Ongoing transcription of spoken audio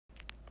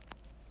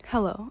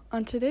Hello.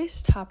 On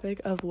today's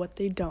topic of what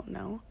they don't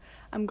know,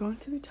 I'm going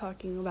to be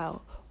talking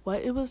about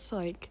what it was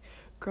like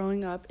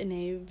growing up in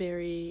a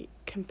very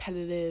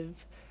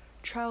competitive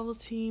travel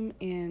team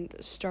and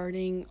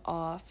starting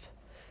off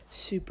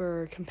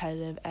super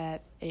competitive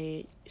at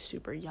a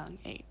super young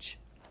age.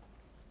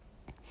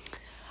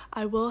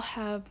 I will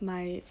have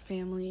my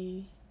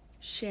family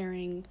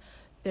sharing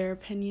their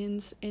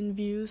opinions and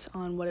views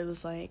on what it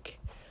was like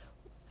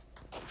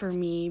for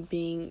me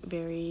being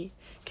very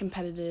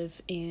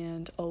competitive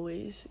and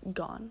always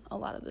gone a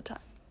lot of the time.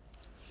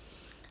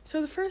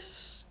 So the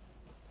first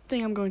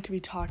thing I'm going to be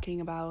talking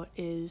about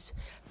is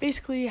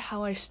basically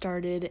how I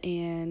started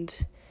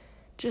and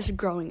just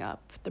growing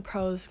up, the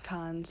pros,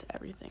 cons,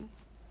 everything.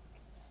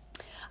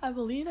 I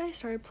believe I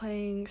started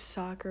playing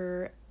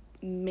soccer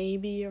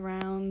maybe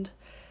around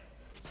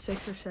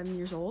 6 or 7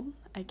 years old.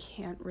 I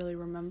can't really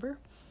remember.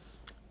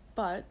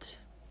 But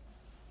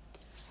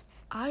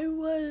I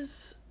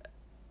was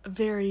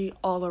very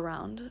all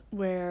around,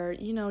 where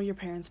your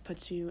parents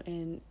put you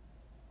in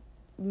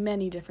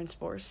many different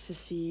sports to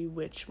see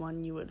which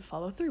one you would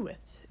follow through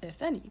with,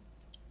 if any.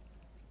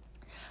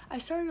 I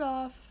started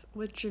off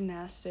with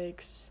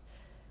gymnastics,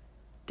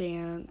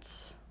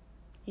 dance,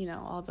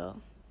 all the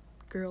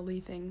girly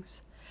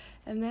things,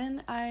 and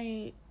then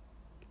I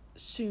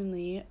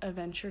soonly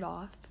ventured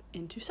off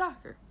into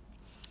soccer.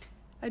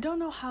 I don't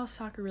know how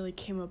soccer really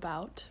came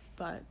about,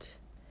 but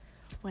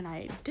when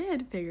I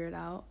did figure it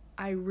out,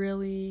 I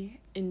really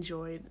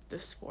enjoyed the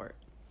sport.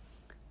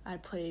 I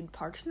played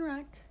Parks and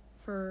Rec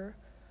for,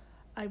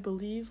 I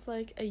believe,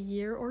 like a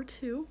year or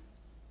two.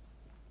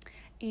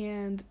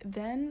 And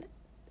then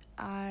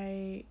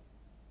I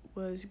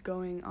was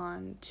going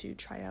on to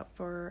try out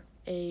for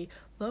a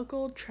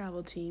local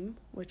travel team,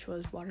 which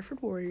was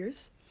Waterford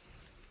Warriors.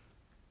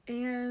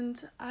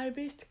 And I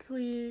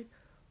basically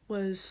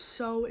was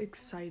so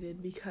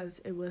excited because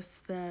it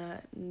was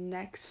the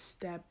next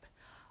step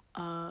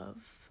of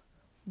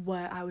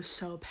what I was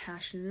so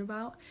passionate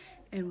about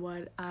and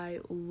what I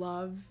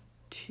love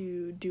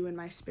to do in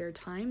my spare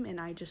time, and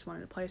I just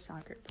wanted to play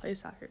soccer.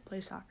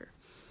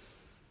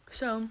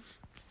 So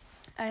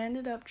I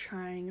ended up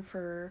trying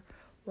for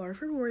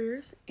Waterford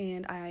Warriors,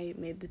 and I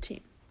made the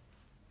team.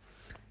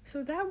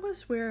 So that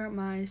was where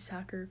my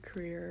soccer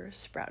career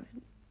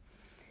sprouted.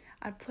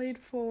 I played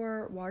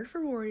for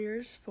Waterford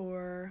Warriors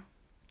for,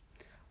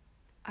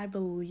 I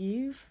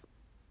believe,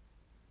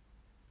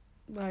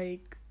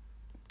 like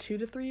 2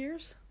 to 3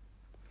 years.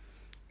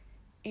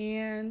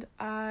 And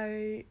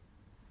I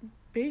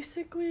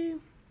basically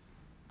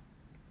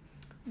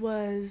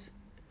was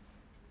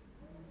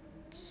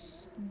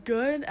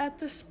good at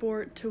the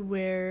sport to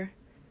where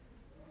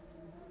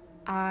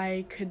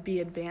I could be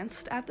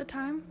advanced at the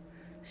time.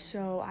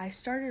 So I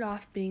started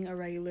off being a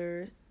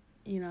regular,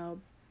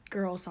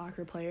 girl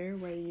soccer player,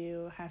 where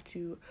you have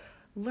to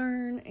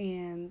learn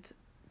and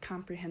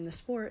comprehend the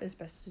sport as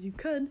best as you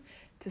could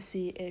to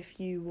see if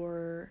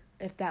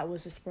that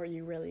was a sport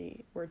you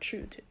really were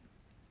true to.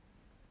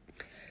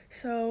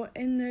 So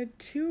in the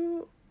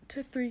 2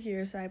 to 3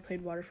 years that I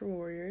played Waterford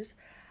Warriors,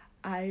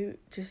 I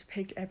just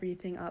picked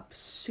everything up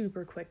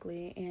super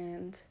quickly,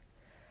 and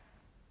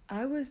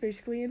I was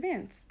basically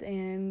advanced.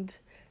 And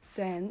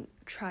then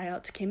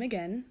tryouts came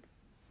again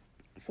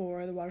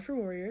for the Waterford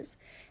Warriors,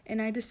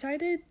 and I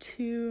decided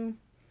to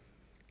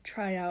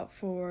try out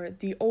for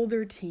the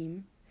older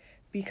team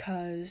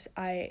because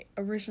I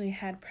originally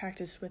had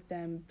practiced with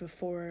them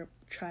before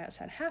tryouts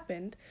had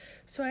happened,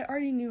 so I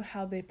already knew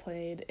how they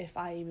played, if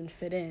I even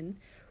fit in,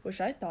 which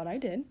I thought I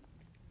did.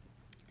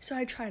 So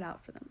I tried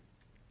out for them.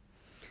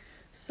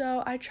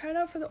 So I tried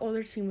out for the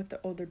older team with the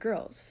older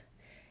girls,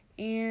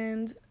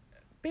 and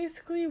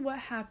basically what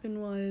happened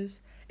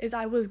is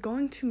I was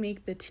going to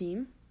make the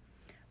team,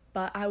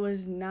 but I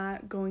was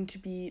not going to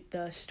be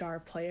the star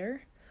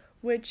player,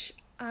 which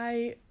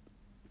I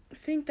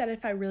think that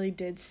if I really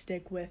did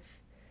stick with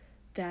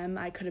them,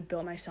 I could have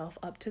built myself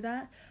up to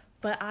that,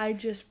 but I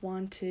just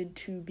wanted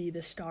to be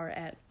the star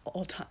at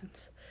all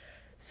times.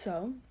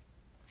 So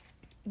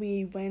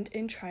we went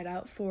and tried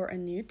out for a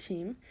new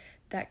team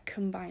that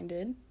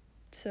combined,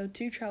 so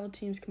 2 travel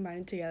teams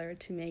combined together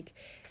to make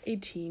a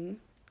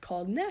team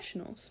called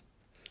Nationals,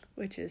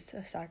 which is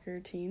a soccer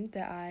team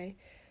that I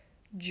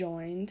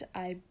joined,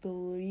 I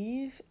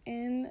believe,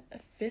 in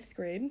 5th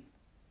grade,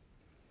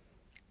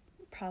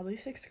 probably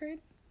 6th grade.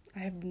 I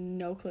have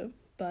no clue,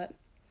 but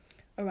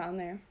around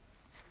there.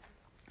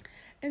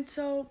 And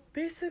so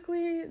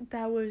basically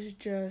that was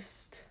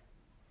just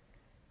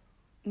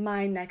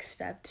my next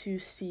step to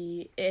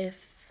see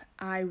if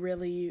I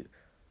really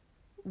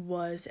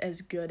was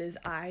as good as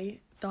I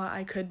thought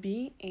I could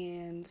be.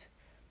 And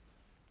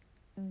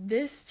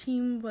this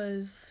team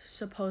was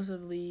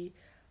supposedly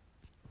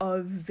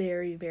a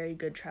very, very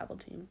good travel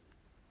team.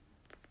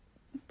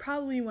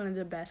 Probably one of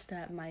the best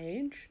at my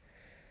age,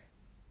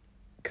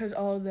 because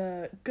all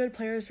the good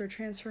players were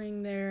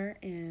transferring there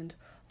and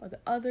all the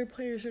other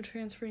players are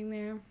transferring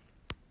there.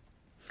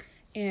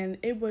 And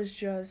it was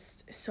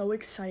just so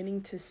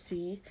exciting to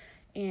see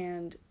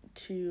and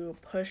to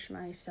push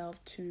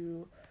myself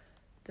to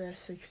the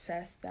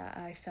success that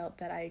I felt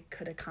that I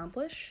could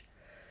accomplish.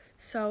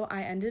 So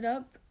I ended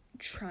up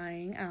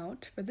trying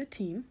out for the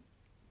team.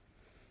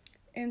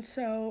 And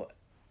so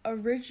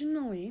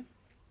originally,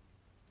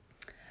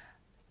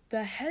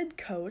 the head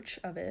coach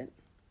of it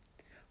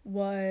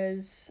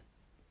was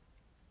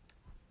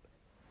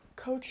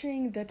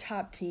coaching the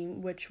top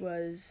team, which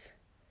was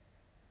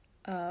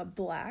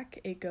black.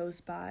 It goes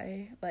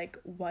by like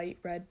white,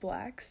 red,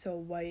 black. So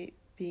white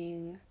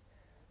being,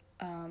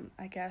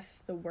 I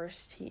guess, the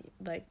worst team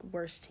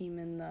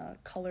in the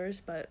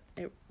colors, but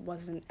it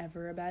wasn't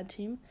ever a bad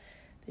team.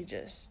 They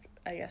just,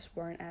 I guess,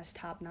 weren't as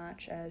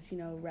top-notch as,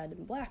 red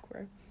and black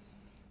were.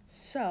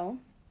 So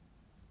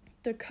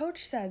the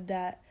coach said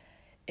that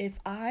if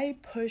I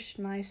pushed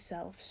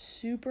myself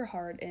super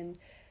hard and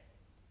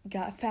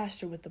got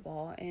faster with the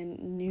ball and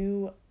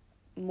knew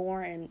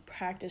more and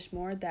practiced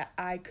more, that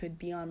I could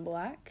be on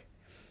black.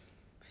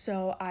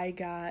 So I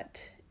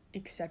got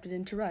accepted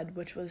into red,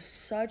 which was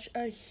such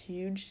a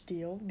huge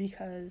deal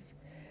because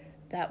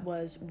that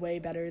was way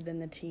better than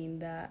the team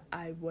that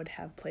I would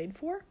have played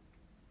for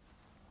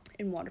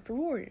in Waterford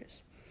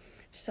Warriors.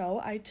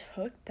 So I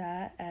took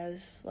that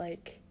as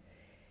like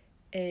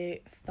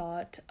a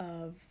thought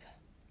of,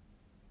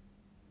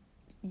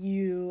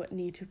 you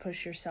need to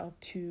push yourself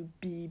to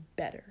be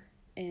better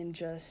and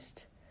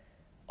just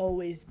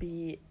always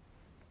be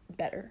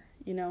better,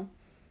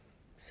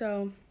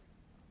 So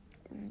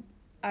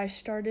I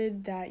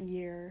started that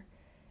year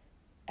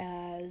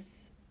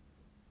as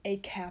a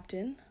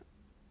captain.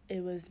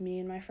 It was me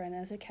and my friend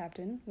as a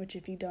captain, which,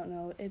 if you don't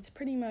know, it's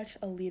pretty much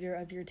a leader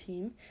of your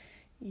team.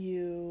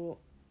 You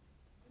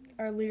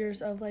are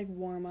leaders of like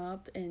warm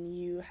up, and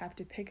you have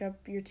to pick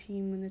up your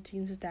team when the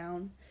team's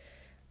down.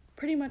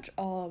 Pretty much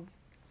all of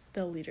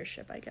the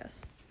leadership, I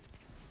guess.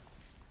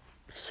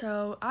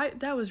 So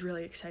that was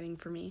really exciting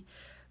for me.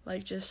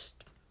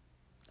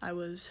 I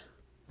was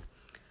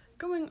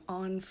going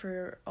on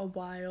for a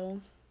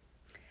while,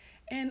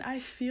 and I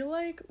feel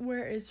like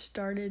where it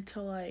started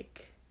to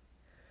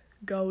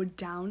go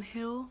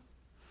downhill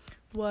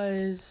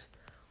was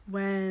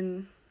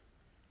when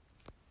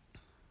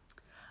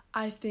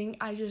I think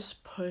I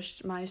just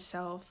pushed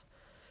myself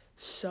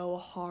so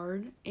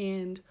hard,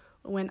 and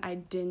when I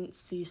didn't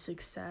see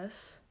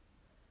success,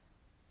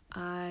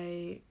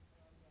 I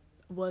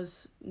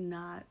was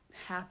not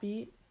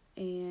happy,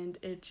 and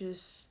it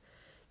just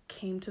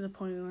came to the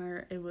point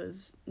where it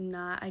was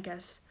not, I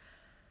guess,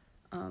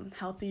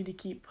 healthy to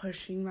keep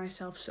pushing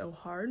myself so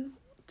hard,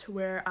 to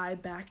where I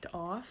backed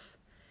off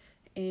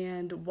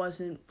and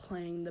wasn't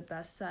playing the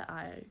best that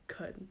I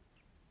could.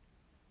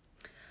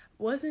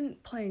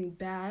 Wasn't playing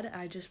bad,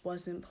 I just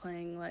wasn't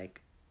playing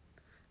like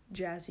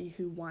Jazzy,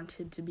 who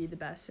wanted to be the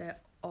best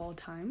at all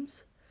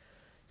times.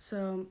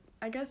 So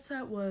I guess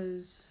that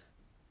was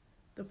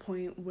the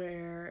point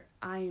where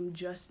I am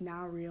just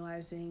now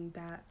realizing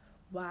that,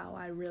 wow,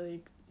 I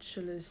really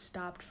should have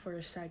stopped for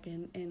a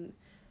second and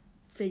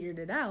figured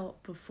it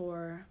out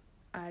before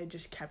I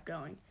just kept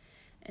going.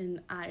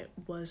 And I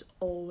was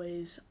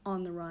always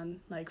on the run,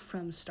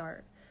 from the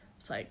start.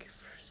 It's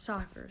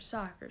soccer.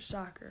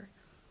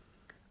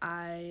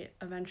 I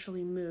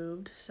eventually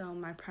moved, so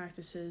my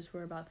practices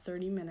were about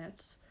 30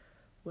 minutes,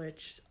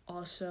 which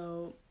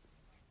also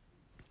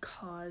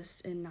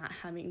caused in not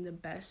having the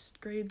best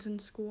grades in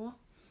school,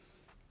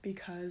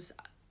 because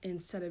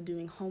instead of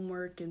doing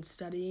homework and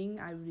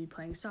studying, I would be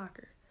playing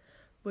soccer,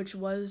 which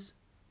was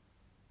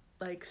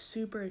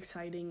super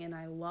exciting, and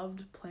I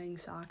loved playing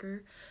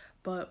soccer.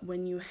 But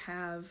when you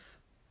have,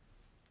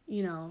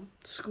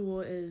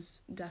 school is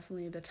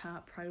definitely the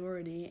top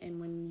priority, and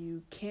when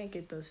you can't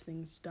get those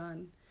things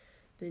done,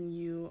 then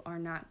you are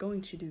not going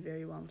to do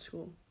very well in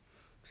school.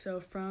 So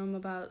from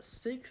about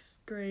 6th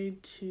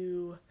grade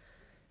to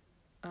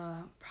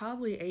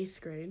probably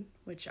 8th grade,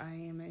 which I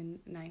am in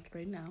 9th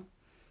grade now,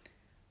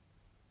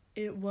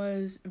 it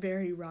was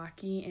very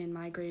rocky, and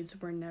my grades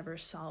were never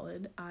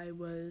solid. I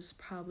was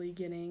probably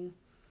getting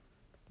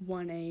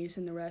 1As,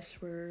 and the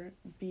rest were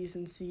B's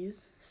and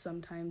C's,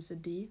 sometimes a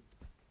D.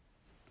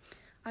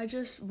 I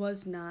just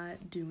was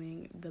not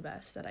doing the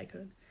best that I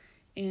could.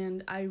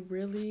 And I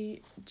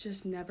really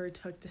just never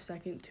took the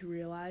second to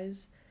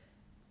realize,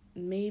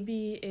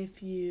 maybe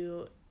if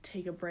you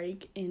take a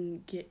break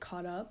and get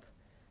caught up,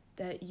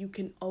 that you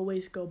can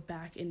always go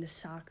back into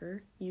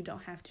soccer. You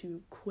don't have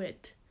to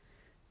quit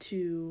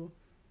to,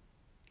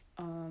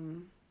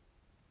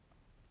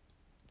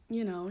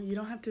 you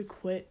don't have to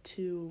quit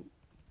to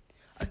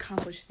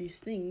accomplish these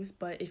things.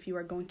 But if you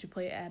are going to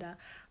play at a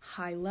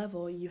high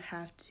level, you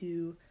have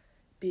to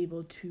be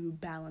able to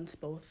balance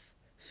both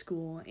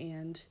school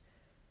and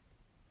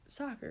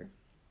soccer.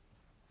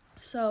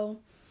 So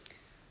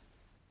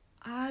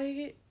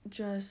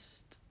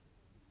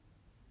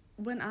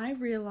when I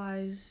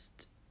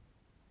realized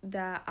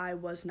that I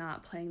was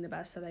not playing the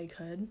best that I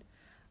could,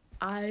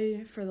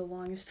 I, for the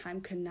longest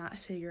time, could not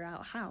figure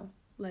out how.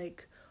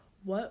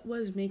 What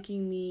was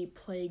making me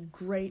play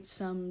great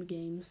some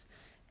games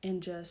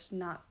and just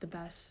not the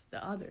best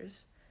the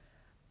others?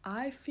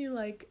 I feel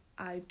like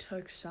I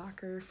took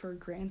soccer for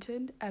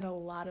granted at a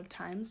lot of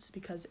times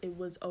because it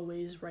was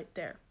always right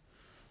there.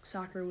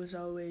 Soccer was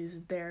always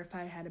there if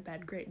I had a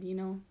bad grade, you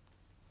know?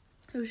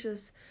 It was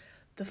just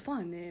the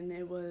fun, and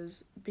it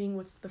was being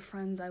with the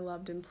friends I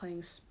loved and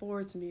playing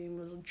sports and being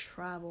able to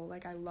travel.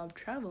 Like, I love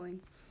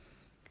traveling.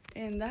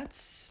 And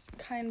that's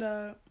kind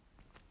of,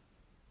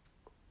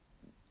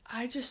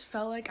 I just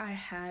felt like I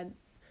had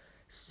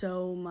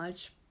so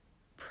much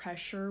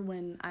pressure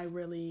when I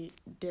really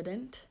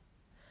didn't.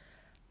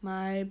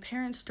 My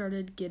parents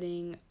started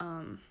getting,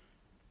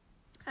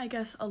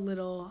 a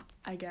little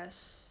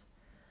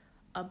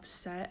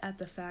upset at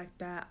the fact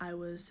that I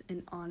was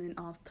an on and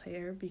off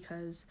player,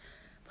 because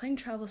playing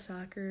travel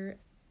soccer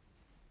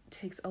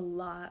takes a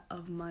lot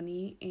of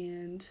money,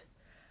 and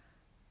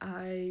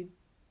I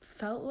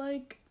felt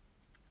like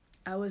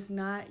I was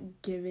not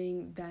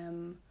giving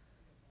them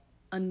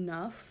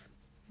enough.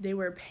 They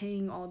were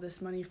paying all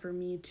this money for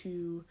me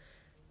to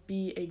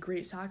be a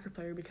great soccer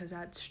player because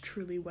that's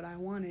truly what I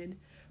wanted,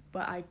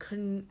 but I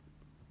couldn't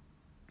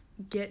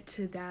get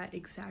to that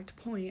exact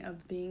point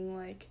of being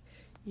like,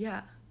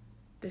 yeah,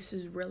 this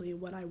is really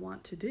what I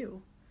want to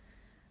do.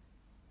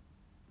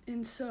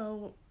 And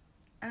so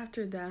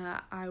after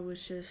that, I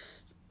was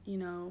just,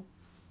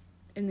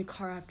 in the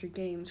car after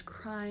games,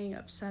 crying,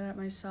 upset at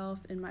myself,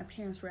 and my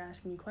parents were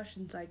asking me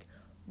questions like,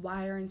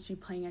 why aren't you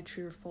playing at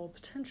your full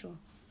potential?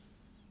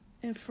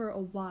 And for a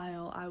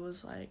while, I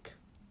was like,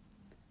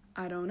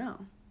 I don't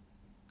know.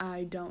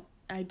 I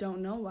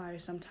don't know why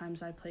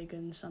sometimes I play good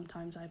and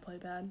sometimes I play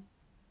bad.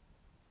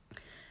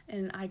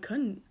 And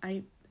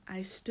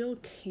I still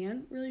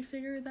can't really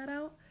figure that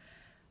out.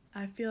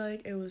 I feel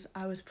like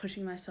I was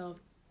pushing myself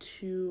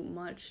too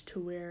much to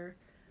where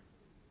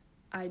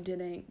I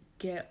didn't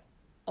get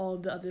all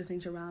the other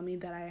things around me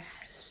that I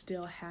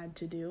still had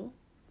to do,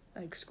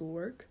 like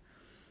schoolwork.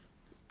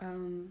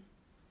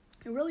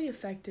 It really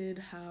affected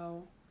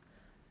how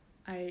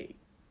I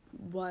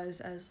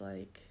was as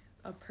like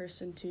a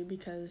person too,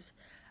 because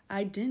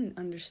I didn't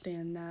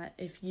understand that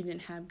if you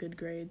didn't have good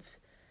grades,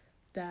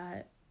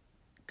 that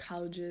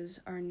colleges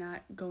are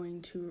not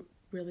going to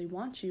really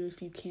want you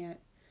if you can't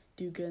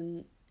do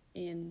good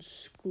in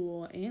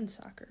school and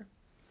soccer.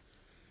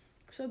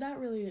 So that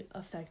really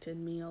affected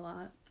me a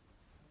lot.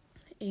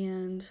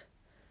 And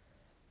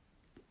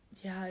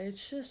yeah,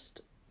 it's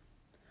just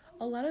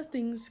a lot of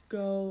things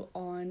go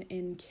on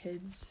in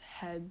kids'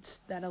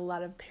 heads that a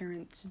lot of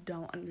parents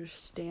don't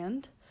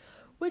understand,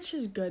 which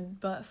is good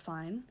but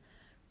fine,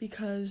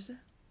 because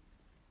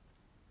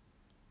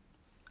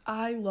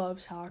I love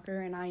soccer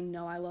and I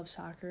know I love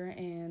soccer,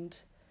 and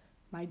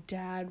my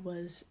dad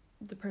was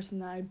the person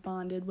that I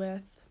bonded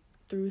with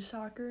through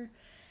soccer,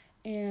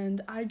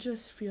 and I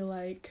just feel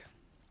like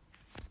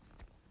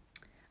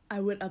I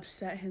would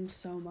upset him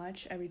so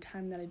much every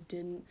time that I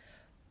didn't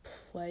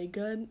play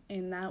good,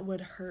 and that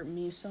would hurt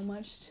me so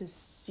much to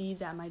see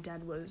that my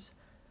dad was,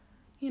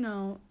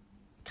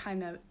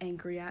 kind of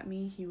angry at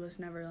me. He was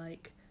never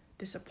like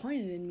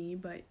disappointed in me,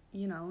 but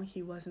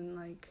he wasn't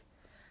like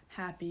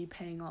happy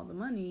paying all the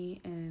money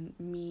and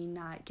me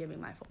not giving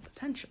my full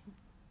potential.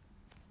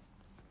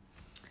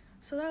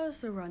 So that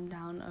was the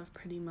rundown of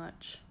pretty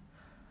much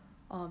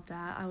all of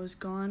that. I was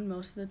gone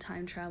most of the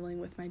time traveling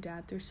with my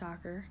dad through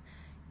soccer,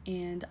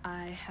 and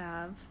I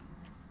have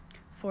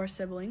 4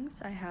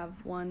 siblings. I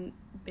have one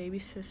baby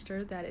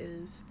sister that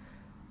is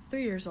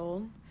 3 years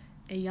old,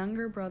 a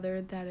younger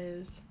brother that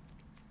is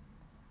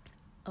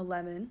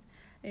 11,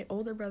 an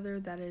older brother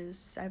that is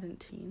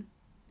 17,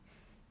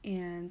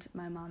 and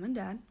my mom and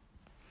dad.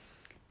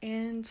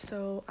 And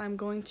so I'm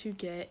going to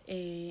get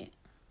a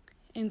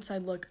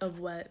inside look of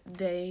what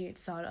they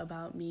thought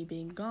about me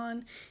being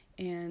gone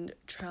and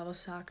travel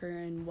soccer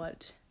and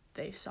what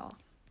they saw.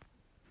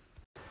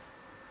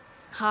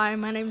 Hi,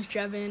 my name's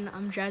Jevin.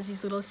 I'm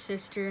Jazzy's little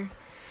sister.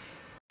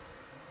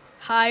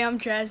 Hi, I'm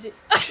Jazzy.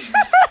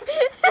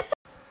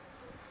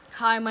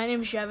 Hi, my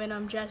name's Jevin.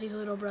 I'm Jazzy's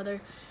little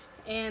brother.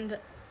 And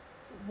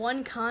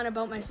one con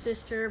about my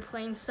sister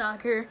playing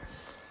soccer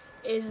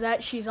is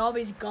that she's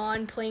always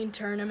gone playing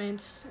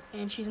tournaments,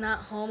 and she's not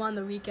home on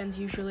the weekends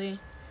usually.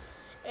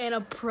 And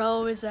a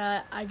pro is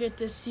that I get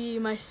to see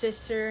my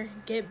sister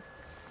get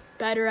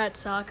better at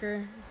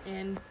soccer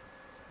and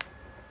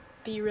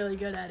be really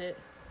good at it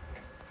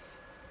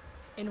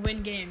and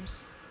win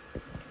games.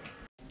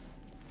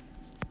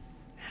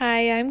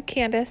 Hi, I'm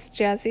Candace,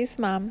 Jazzy's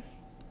mom.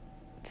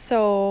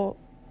 So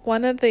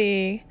one of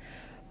the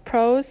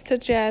pros to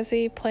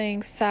Jazzy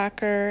playing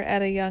soccer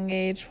at a young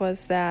age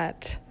was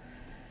that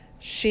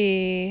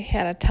she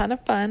had a ton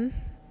of fun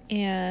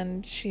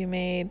and she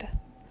made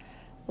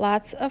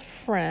lots of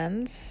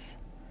friends.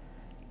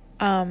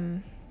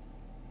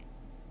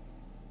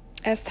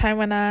 As time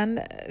went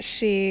on,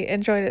 she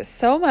enjoyed it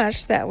so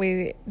much that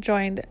we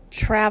joined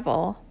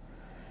travel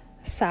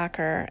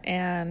soccer,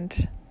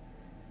 and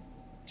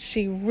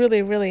she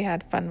really, really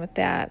had fun with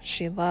that.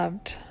 She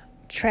loved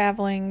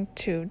traveling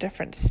to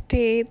different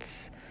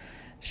states.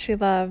 She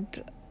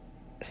loved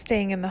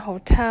staying in the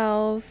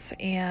hotels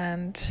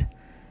and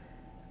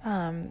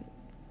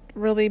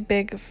really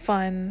big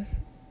fun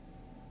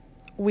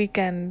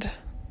weekend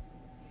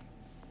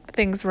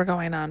things were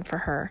going on for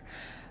her.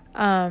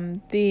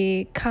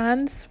 The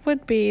cons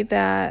would be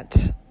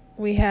that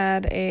we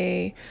had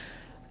a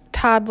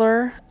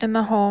toddler in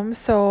the home,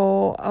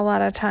 so a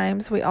lot of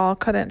times we all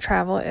couldn't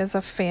travel as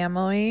a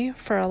family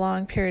for a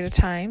long period of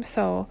time,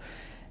 so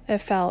it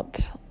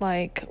felt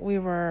like we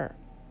were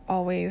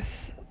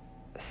always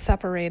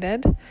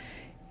separated,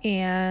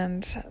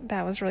 and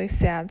that was really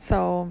sad.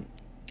 So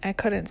I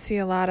couldn't see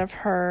a lot of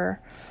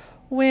her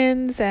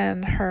wins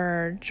and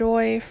her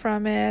joy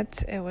from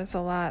it. It was a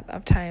lot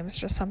of times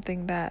just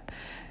something that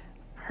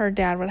her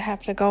dad would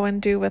have to go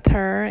and do with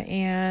her,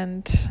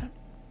 and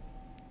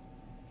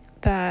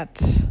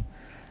that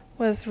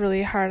was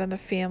really hard on the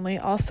family.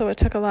 Also, it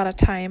took a lot of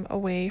time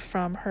away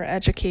from her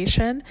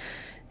education,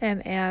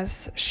 and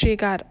as she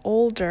got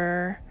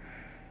older,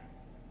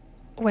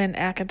 when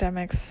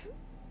academics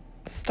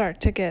start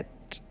to get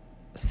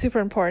super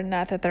important,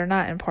 not that they're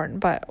not important,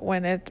 but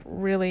when it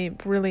really,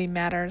 really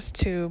matters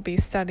to be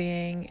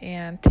studying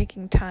and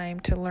taking time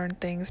to learn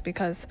things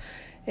because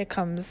it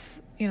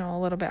comes, a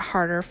little bit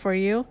harder for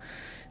you,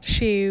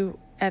 she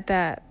at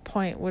that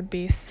point would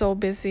be so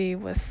busy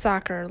with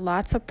soccer,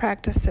 lots of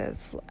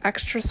practices,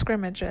 extra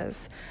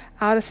scrimmages,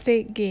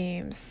 out-of-state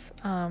games.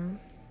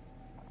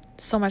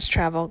 So much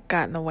travel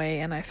got in the way,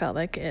 and I felt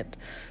like it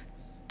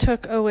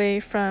took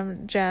away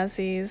from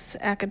Jazzy's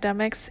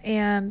academics,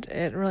 and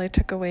it really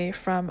took away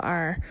from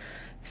our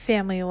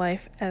family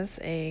life as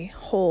a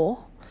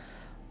whole.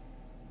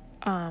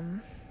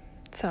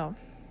 So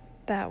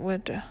that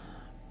would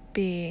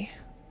be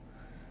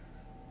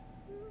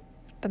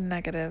the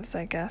negatives,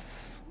 I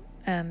guess,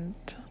 and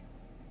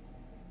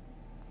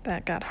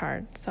that got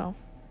hard. So